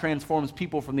God transforms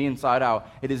people from the inside out.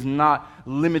 It is not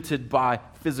limited by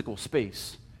physical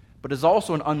space. But it is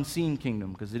also an unseen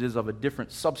kingdom because it is of a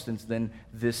different substance than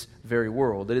this very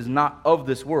world. It is not of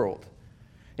this world.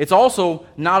 It's also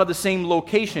not of the same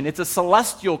location. It's a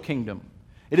celestial kingdom.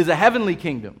 It is a heavenly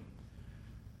kingdom.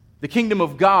 The kingdom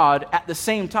of God, at the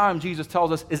same time, Jesus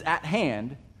tells us, is at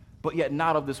hand, but yet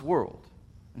not of this world.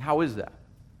 And how is that?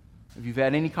 If you've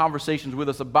had any conversations with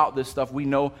us about this stuff, we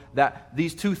know that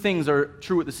these two things are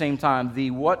true at the same time.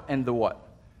 The what and the what.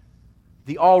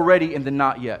 The already and the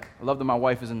not yet. I love that my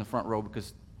wife is in the front row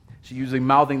because she's usually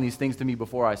mouthing these things to me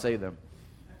before I say them.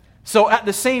 So at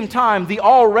the same time, the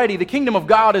already, the kingdom of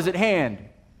God is at hand,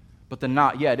 but the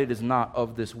not yet, it is not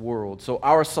of this world. So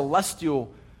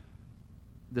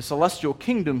the celestial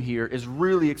kingdom here is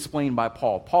really explained by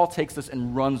Paul. Paul takes this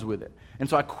and runs with it. And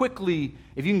so I quickly,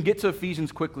 if you can get to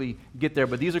Ephesians quickly, get there,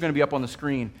 but these are going to be up on the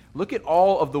screen. Look at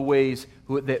all of the ways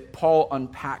that Paul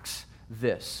unpacks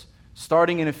this.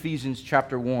 Starting in Ephesians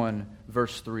chapter 1,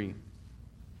 verse 3.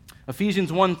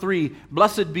 Ephesians 1:3,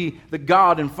 blessed be the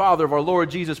God and Father of our Lord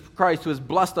Jesus Christ, who has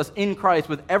blessed us in Christ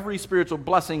with every spiritual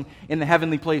blessing in the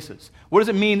heavenly places. What does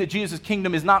it mean that Jesus'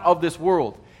 kingdom is not of this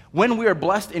world? When we are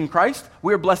blessed in Christ,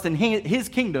 we are blessed in his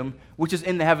kingdom, which is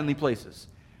in the heavenly places.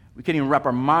 We can't even wrap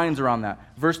our minds around that.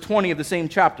 Verse 20 of the same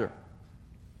chapter.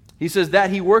 He says that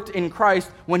he worked in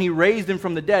Christ when he raised him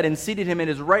from the dead and seated him at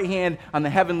his right hand on the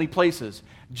heavenly places.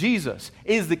 Jesus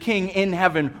is the king in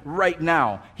heaven right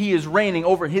now. He is reigning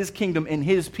over his kingdom and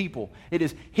his people. It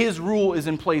is his rule is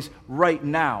in place right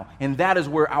now, and that is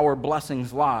where our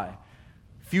blessings lie.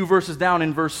 A few verses down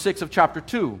in verse 6 of chapter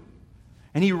 2.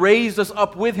 And he raised us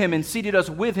up with him and seated us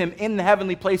with him in the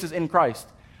heavenly places in Christ.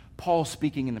 Paul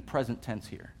speaking in the present tense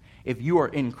here. If you are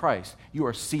in Christ, you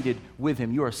are seated with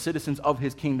him. You are citizens of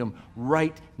his kingdom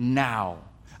right now.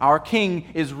 Our King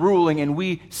is ruling, and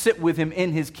we sit with him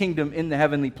in his kingdom in the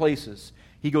heavenly places.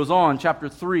 He goes on, chapter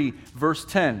 3, verse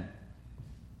 10.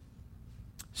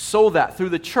 So that through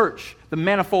the church, the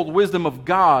manifold wisdom of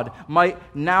God might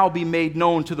now be made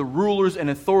known to the rulers and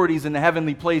authorities in the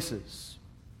heavenly places.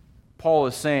 Paul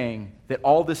is saying that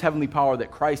all this heavenly power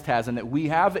that Christ has and that we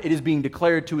have, it is being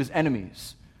declared to his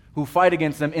enemies who fight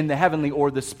against them in the heavenly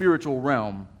or the spiritual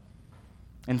realm.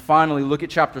 And finally, look at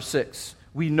chapter 6.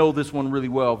 We know this one really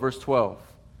well, verse 12.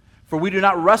 For we do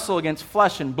not wrestle against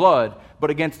flesh and blood, but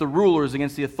against the rulers,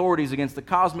 against the authorities, against the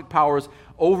cosmic powers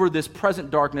over this present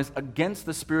darkness, against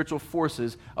the spiritual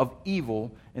forces of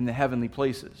evil in the heavenly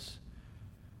places.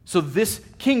 So this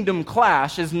kingdom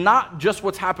clash is not just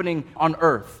what's happening on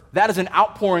earth. That is an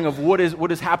outpouring of what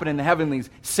is happening in the heavenlies.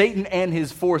 Satan and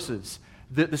his forces,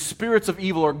 the spirits of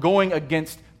evil are going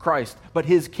against Christ, but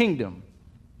his kingdom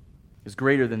is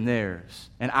greater than theirs.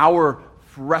 And our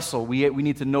wrestle, we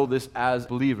need to know this as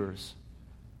believers,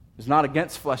 is not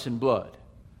against flesh and blood.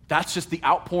 That's just the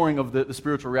outpouring of the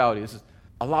spiritual reality. This is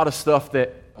a lot of stuff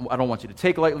that I don't want you to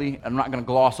take lightly. I'm not going to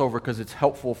gloss over because it's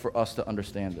helpful for us to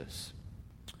understand this.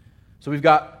 So we've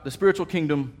got the spiritual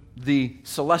kingdom, the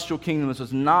celestial kingdom. This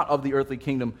is not of the earthly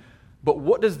kingdom. But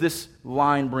what does this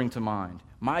line bring to mind?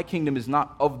 My kingdom is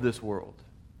not of this world.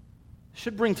 It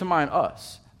should bring to mind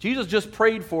us. Jesus just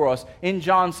prayed for us in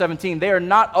John 17. They are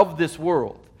not of this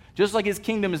world. Just like his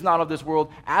kingdom is not of this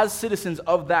world, as citizens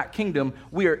of that kingdom,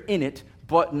 we are in it,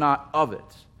 but not of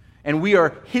it. And we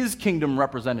are his kingdom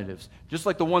representatives. Just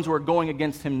like the ones who are going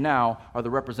against him now are the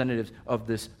representatives of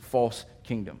this false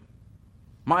kingdom.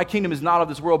 My kingdom is not of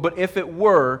this world, but if it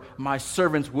were, my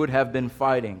servants would have been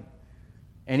fighting.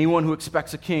 Anyone who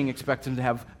expects a king expects him to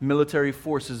have military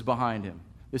forces behind him.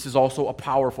 This is also a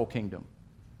powerful kingdom.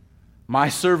 My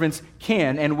servants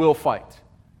can and will fight,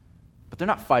 but they're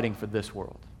not fighting for this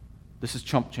world. This is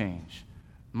chump change.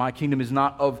 My kingdom is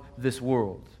not of this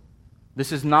world.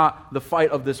 This is not the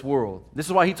fight of this world. This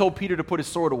is why he told Peter to put his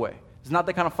sword away. It's not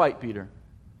that kind of fight, Peter.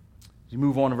 As you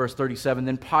move on to verse 37,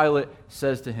 then Pilate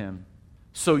says to him,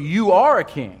 so you are a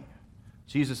king?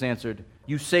 Jesus answered,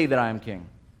 you say that I am king.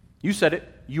 You said it.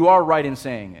 You are right in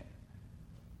saying it.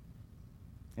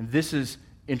 And this is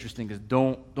interesting because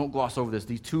don't gloss over this.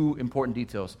 These two important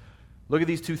details. Look at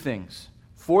these two things.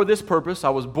 For this purpose I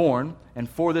was born, and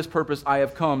for this purpose I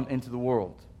have come into the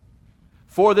world.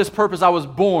 For this purpose I was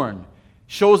born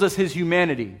shows us his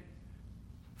humanity.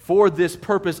 For this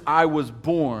purpose I was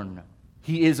born.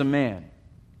 He is a man.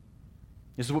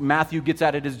 This is what Matthew gets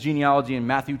at his genealogy in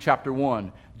Matthew chapter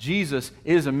 1. Jesus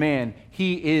is a man.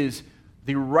 He is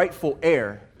the rightful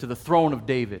heir to the throne of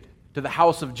David, to the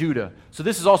house of Judah. So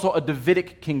this is also a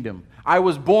Davidic kingdom. I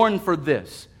was born for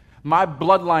this. My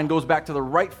bloodline goes back to the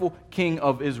rightful king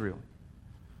of Israel.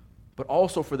 But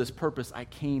also for this purpose I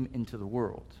came into the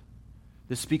world.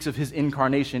 This speaks of his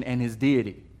incarnation and his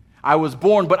deity. I was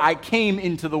born, but I came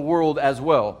into the world as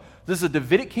well. This is a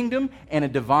Davidic kingdom and a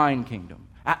divine kingdom.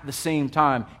 At the same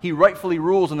time, he rightfully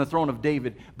rules on the throne of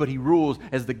David, but he rules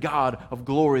as the God of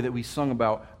glory that we sung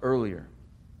about earlier.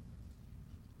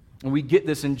 And we get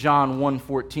this in John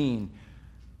 1:14.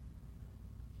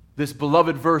 This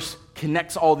beloved verse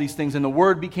connects all these things. And the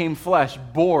Word became flesh,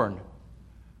 born,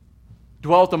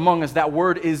 dwelt among us. That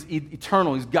Word is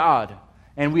eternal. He's God.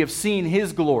 And we have seen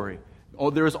his glory. Oh,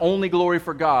 there is only glory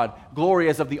for God. Glory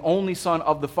as of the only Son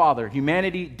of the Father.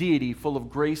 Humanity, deity, full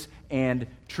of grace and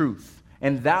truth.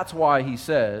 And that's why he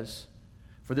says,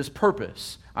 for this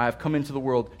purpose I have come into the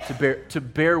world to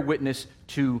bear witness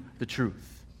to the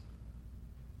truth.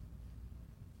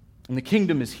 And the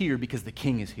kingdom is here because the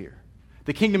king is here.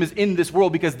 The kingdom is in this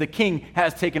world because the king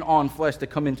has taken on flesh to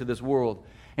come into this world.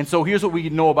 And so here's what we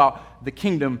know about the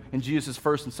kingdom in Jesus'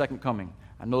 first and second coming.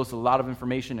 I know it's a lot of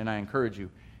information, and I encourage you,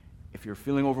 if you're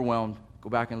feeling overwhelmed, go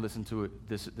back and listen to it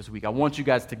this week. I want you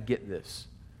guys to get this.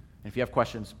 And if you have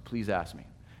questions, please ask me.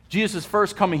 Jesus'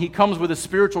 first coming, he comes with a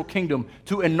spiritual kingdom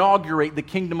to inaugurate the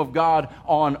kingdom of God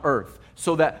on earth,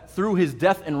 so that through his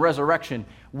death and resurrection,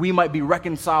 we might be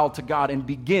reconciled to God and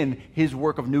begin his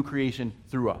work of new creation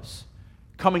through us.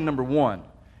 Coming number one.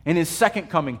 In his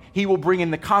second coming, he will bring in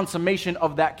the consummation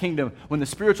of that kingdom when the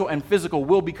spiritual and physical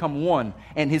will become one,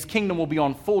 and his kingdom will be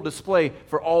on full display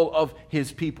for all of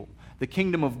his people. The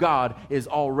kingdom of God is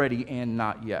already and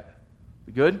not yet.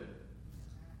 We good?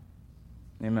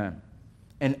 Amen.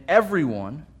 And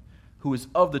everyone who is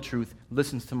of the truth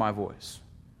listens to my voice.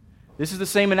 This is the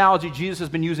same analogy Jesus has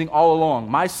been using all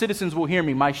along. My citizens will hear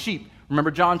me, my sheep.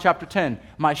 Remember John chapter 10.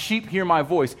 My sheep hear my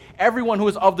voice. Everyone who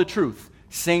is of the truth.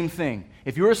 Same thing.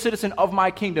 If you're a citizen of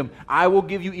my kingdom, I will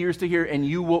give you ears to hear, and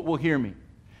you will hear me.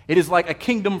 It is like a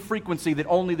kingdom frequency that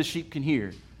only the sheep can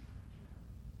hear.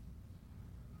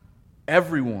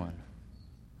 Everyone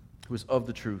who is of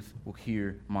the truth will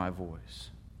hear my voice.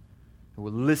 They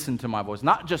will listen to my voice.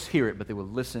 Not just hear it, but they will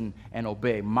listen and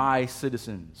obey. My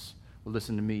citizens will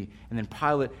listen to me. And then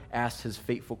Pilate asked his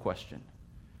fateful question.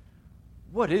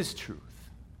 What is truth?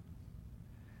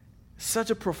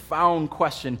 Such a profound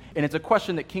question, and it's a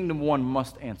question that Kingdom 1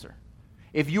 must answer.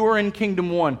 If you are in Kingdom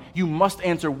 1, you must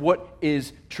answer what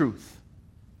is truth.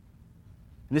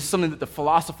 And this is something that the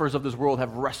philosophers of this world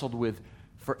have wrestled with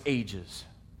for ages.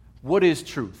 What is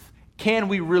truth? Can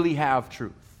we really have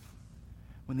truth?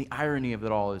 When the irony of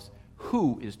it all is,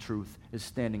 who is truth is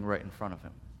standing right in front of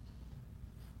him.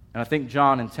 And I think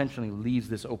John intentionally leaves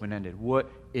this open-ended. What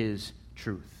is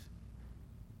truth?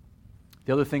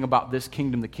 The other thing about this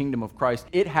kingdom, the kingdom of Christ,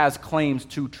 it has claims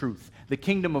to truth. The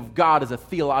kingdom of God is a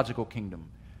theological kingdom.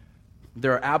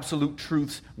 There are absolute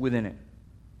truths within it.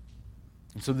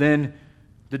 And so then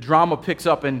the drama picks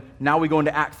up, and now we go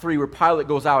into Act 3 where Pilate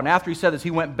goes out. And after he said this,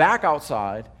 he went back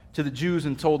outside to the Jews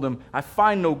and told them, I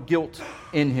find no guilt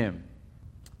in him.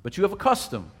 But you have a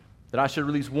custom that I should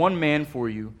release one man for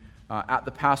you at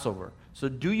the Passover. So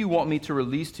do you want me to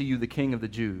release to you the king of the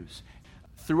Jews?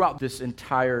 Throughout this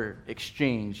entire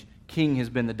exchange, king has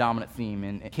been the dominant theme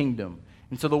in kingdom.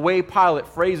 And so the way Pilate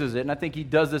phrases it, and I think he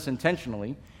does this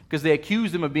intentionally, because they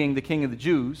accused him of being the king of the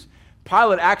Jews,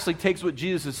 Pilate actually takes what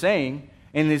Jesus is saying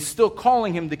and is still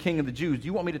calling him the king of the Jews. Do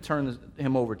you want me to turn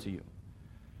him over to you?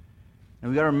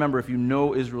 And we got to remember, if you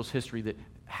know Israel's history, that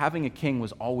having a king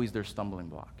was always their stumbling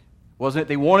block. Wasn't it?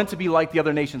 They wanted to be like the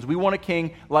other nations. We want a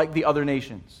king like the other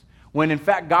nations. When in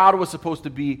fact God was supposed to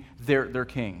be their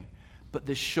king. But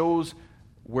this shows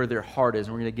where their heart is.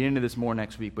 And we're going to get into this more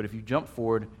next week. But if you jump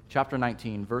forward, chapter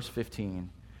 19, verse 15,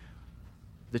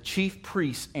 the chief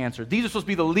priests answered. These are supposed to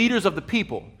be the leaders of the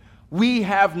people. We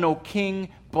have no king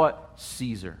but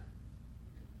Caesar.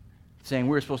 Saying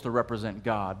we're supposed to represent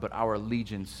God, but our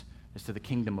allegiance is to the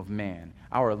kingdom of man.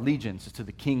 Our allegiance is to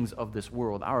the kings of this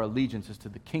world. Our allegiance is to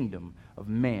the kingdom of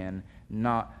man,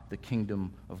 not the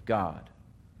kingdom of God.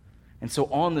 And so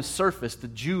on the surface, the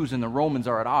Jews and the Romans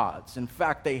are at odds. In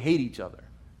fact, they hate each other.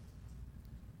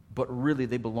 But really,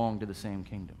 they belong to the same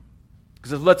kingdom.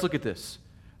 Because let's look at this.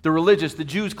 The religious, the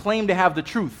Jews claim to have the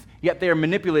truth, yet they are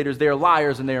manipulators, they are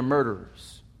liars, and they are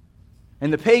murderers.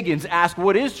 And the pagans ask,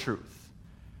 what is truth?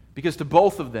 Because to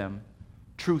both of them,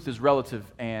 truth is relative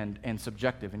and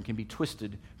subjective and can be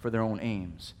twisted for their own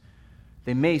aims.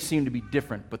 They may seem to be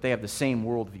different, but they have the same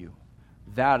worldview.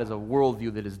 That is a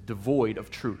worldview that is devoid of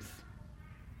truth.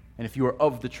 And if you are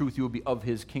of the truth, you will be of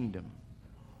his kingdom.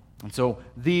 And so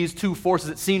these two forces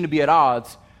that seem to be at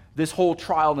odds, this whole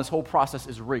trial and this whole process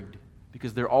is rigged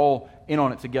because they're all in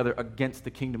on it together against the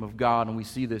kingdom of God. And we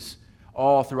see this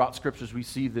all throughout Scriptures. We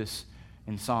see this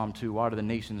in Psalm 2. Why do the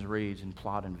nations rage and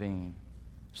plot in vain?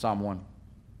 Psalm 1.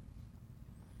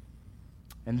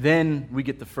 And then we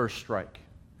get the first strike.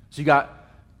 So you got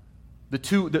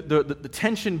the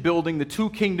tension building, the two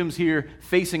kingdoms here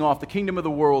facing off, the kingdom of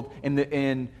the world and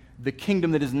the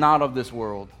kingdom that is not of this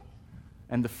world.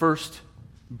 And the first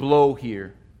blow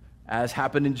here, as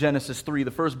happened in Genesis 3,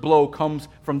 the first blow comes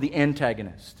from the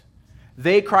antagonist.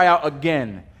 They cry out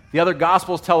again. The other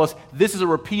Gospels tell us this is a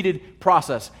repeated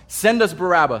process. Send us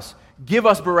Barabbas. Give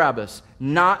us Barabbas,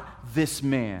 not this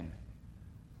man.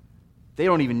 They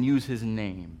don't even use his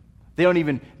name. They don't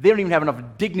even have enough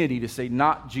dignity to say,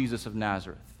 not Jesus of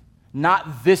Nazareth.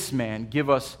 Not this man. Give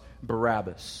us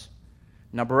Barabbas.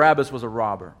 Now, Barabbas was a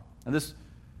robber. And this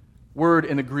word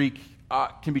in the Greek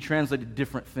can be translated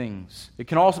different things. It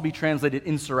can also be translated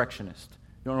insurrectionist.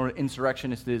 You don't know what an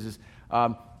insurrectionist is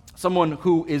someone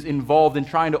who is involved in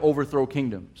trying to overthrow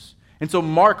kingdoms. And so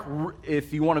Mark,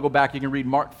 if you want to go back, you can read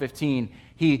Mark 15.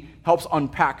 He helps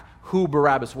unpack who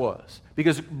Barabbas was.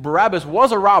 Because Barabbas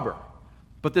was a robber.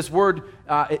 But this word,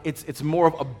 it's more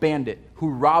of a bandit who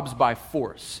robs by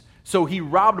force. So he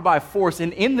robbed by force,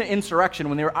 and in the insurrection,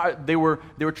 when they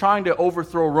were trying to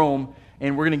overthrow Rome,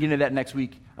 and we're going to get into that next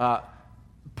week,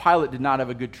 Pilate did not have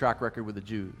a good track record with the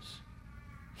Jews.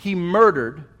 He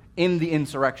murdered in the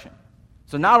insurrection.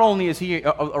 So not only is he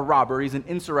a robber, he's an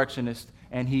insurrectionist,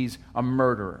 and he's a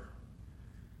murderer.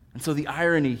 And so the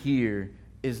irony here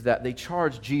is that they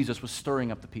charge Jesus with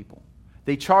stirring up the people.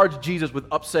 They charge Jesus with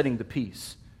upsetting the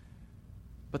peace.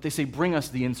 But they say, bring us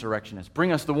the insurrectionist.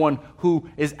 Bring us the one who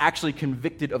is actually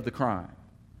convicted of the crime.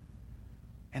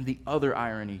 And the other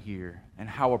irony here, and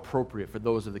how appropriate for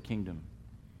those of the kingdom.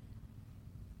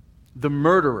 The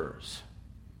murderers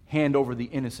hand over the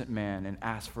innocent man and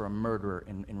ask for a murderer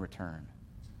in return.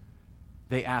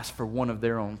 They ask for one of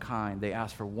their own kind. They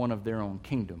ask for one of their own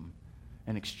kingdom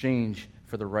in exchange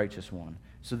for the righteous one.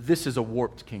 So this is a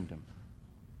warped kingdom.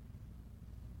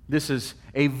 This is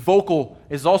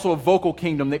also a vocal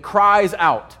kingdom that cries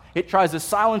out. It tries to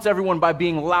silence everyone by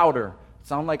being louder.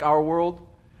 Sound like our world?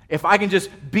 If I can just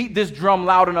beat this drum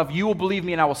loud enough, you will believe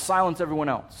me and I will silence everyone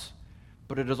else.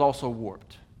 But it is also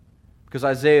warped. Because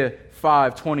Isaiah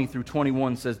 5:20 through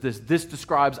 21 says this. This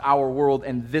describes our world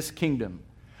and this kingdom.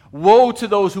 Woe to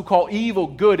those who call evil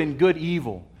good and good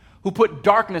evil, who put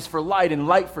darkness for light and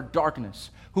light for darkness,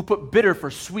 who put bitter for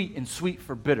sweet and sweet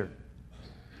for bitter.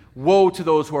 Woe to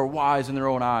those who are wise in their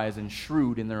own eyes and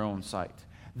shrewd in their own sight.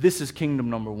 This is kingdom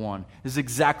number one. This is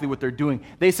exactly what they're doing.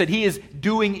 They said he is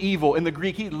doing evil. In the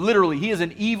Greek, he is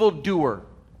an evil doer.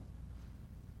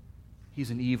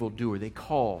 He's an evil doer. They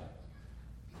call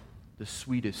the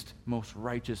sweetest, most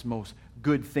righteous, most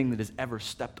good thing that has ever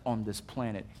stepped on this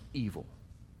planet evil.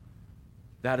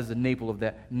 That is the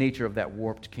nature of that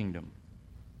warped kingdom.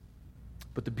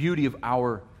 But the beauty of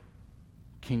our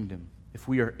kingdom, if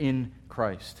we are in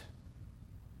Christ,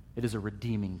 it is a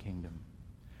redeeming kingdom.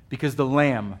 Because the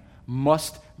Lamb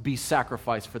must be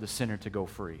sacrificed for the sinner to go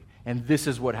free. And this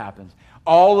is what happens.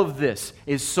 All of this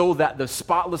is so that the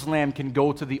spotless Lamb can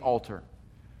go to the altar.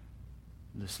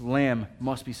 This Lamb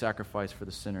must be sacrificed for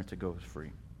the sinner to go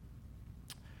free.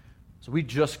 So we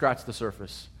just scratched the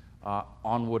surface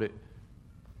on what it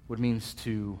means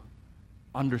to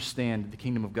understand the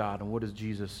kingdom of God and what is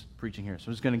Jesus preaching here. So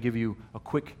I'm just going to give you a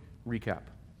quick recap.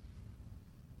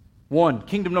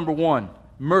 Kingdom number one,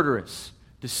 murderous,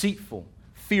 deceitful,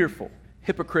 fearful,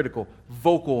 hypocritical,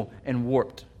 vocal, and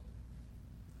warped.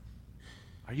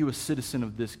 Are you a citizen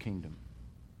of this kingdom?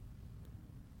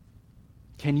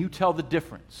 Can you tell the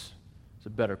difference? It's a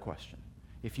better question.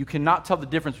 If you cannot tell the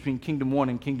difference between kingdom one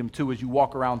and kingdom two as you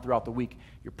walk around throughout the week,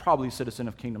 you're probably a citizen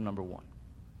of kingdom number one.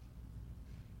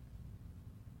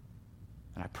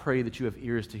 And I pray that you have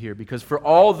ears to hear, because for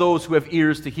all those who have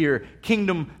ears to hear,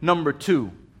 kingdom number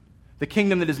two, the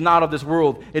kingdom that is not of this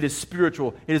world, it is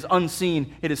spiritual, it is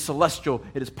unseen, it is celestial,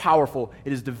 it is powerful,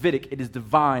 it is Davidic, it is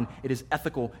divine, it is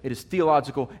ethical, it is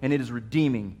theological, and it is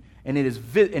redeeming. And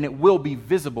it will be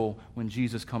visible when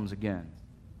Jesus comes again.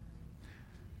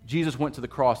 Jesus went to the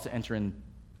cross to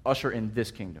usher in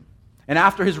this kingdom. And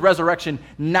after his resurrection,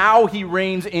 now he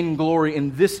reigns in glory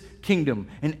in this kingdom.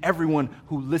 And everyone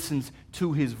who listens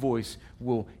to his voice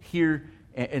will hear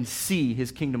and see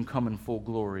his kingdom come in full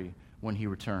glory when he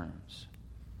returns.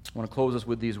 I want to close us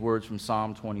with these words from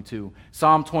Psalm 22.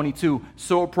 Psalm 22,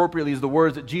 so appropriately, is the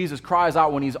words that Jesus cries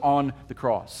out when he's on the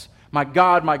cross. My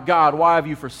God, why have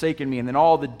you forsaken me? And then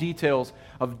all the details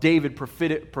of David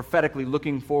prophetically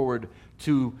looking forward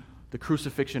to the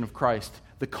crucifixion of Christ,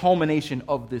 the culmination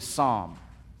of this psalm.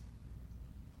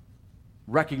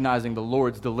 Recognizing the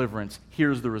Lord's deliverance,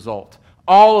 here's the result.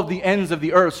 All of the ends of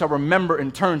the earth shall remember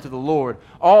and turn to the Lord.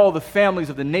 All the families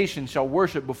of the nations shall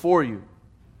worship before you.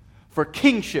 For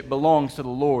kingship belongs to the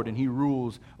Lord, and he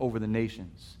rules over the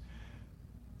nations.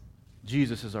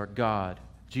 Jesus is our God.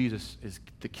 Jesus is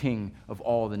the King of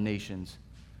all the nations.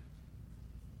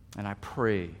 And I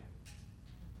pray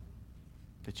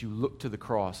that you look to the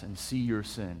cross and see your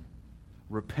sin,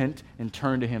 repent and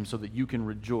turn to him so that you can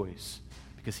rejoice,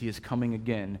 because he is coming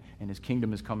again and his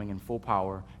kingdom is coming in full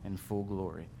power and full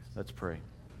glory. Let's pray.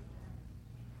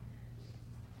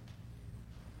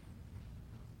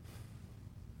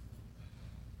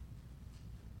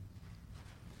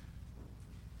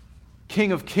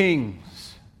 King of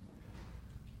kings,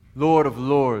 Lord of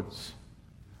lords,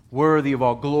 worthy of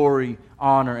all glory,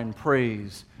 honor, and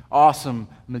praise, awesome,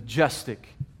 majestic,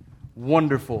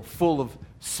 wonderful, full of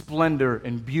splendor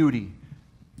and beauty,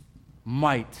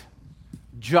 might,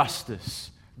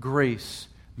 justice, grace,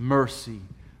 mercy,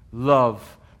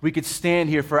 love. We could stand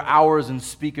here for hours and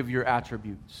speak of your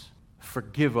attributes.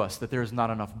 Forgive us that there is not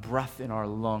enough breath in our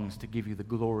lungs to give you the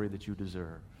glory that you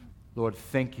deserve. Lord,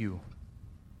 thank you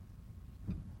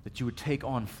that you would take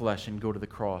on flesh and go to the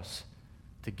cross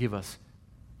to give us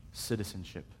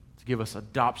citizenship, to give us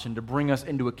adoption, to bring us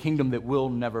into a kingdom that will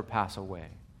never pass away,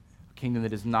 a kingdom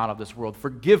that is not of this world.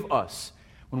 Forgive us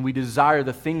when we desire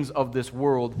the things of this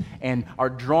world and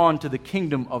are drawn to the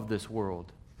kingdom of this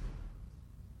world.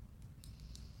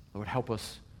 Lord, help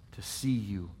us to see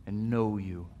you and know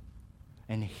you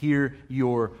and hear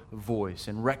your voice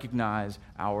and recognize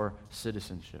our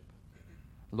citizenship.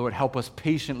 Lord, help us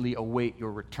patiently await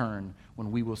your return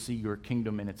when we will see your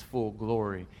kingdom in its full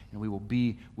glory, and we will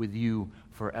be with you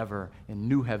forever in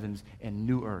new heavens and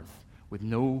new earth, with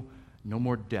no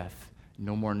more death,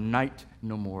 no more night,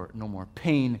 no more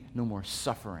pain, no more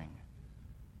suffering.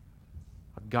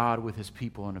 A God with his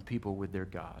people and a people with their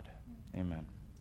God. Amen.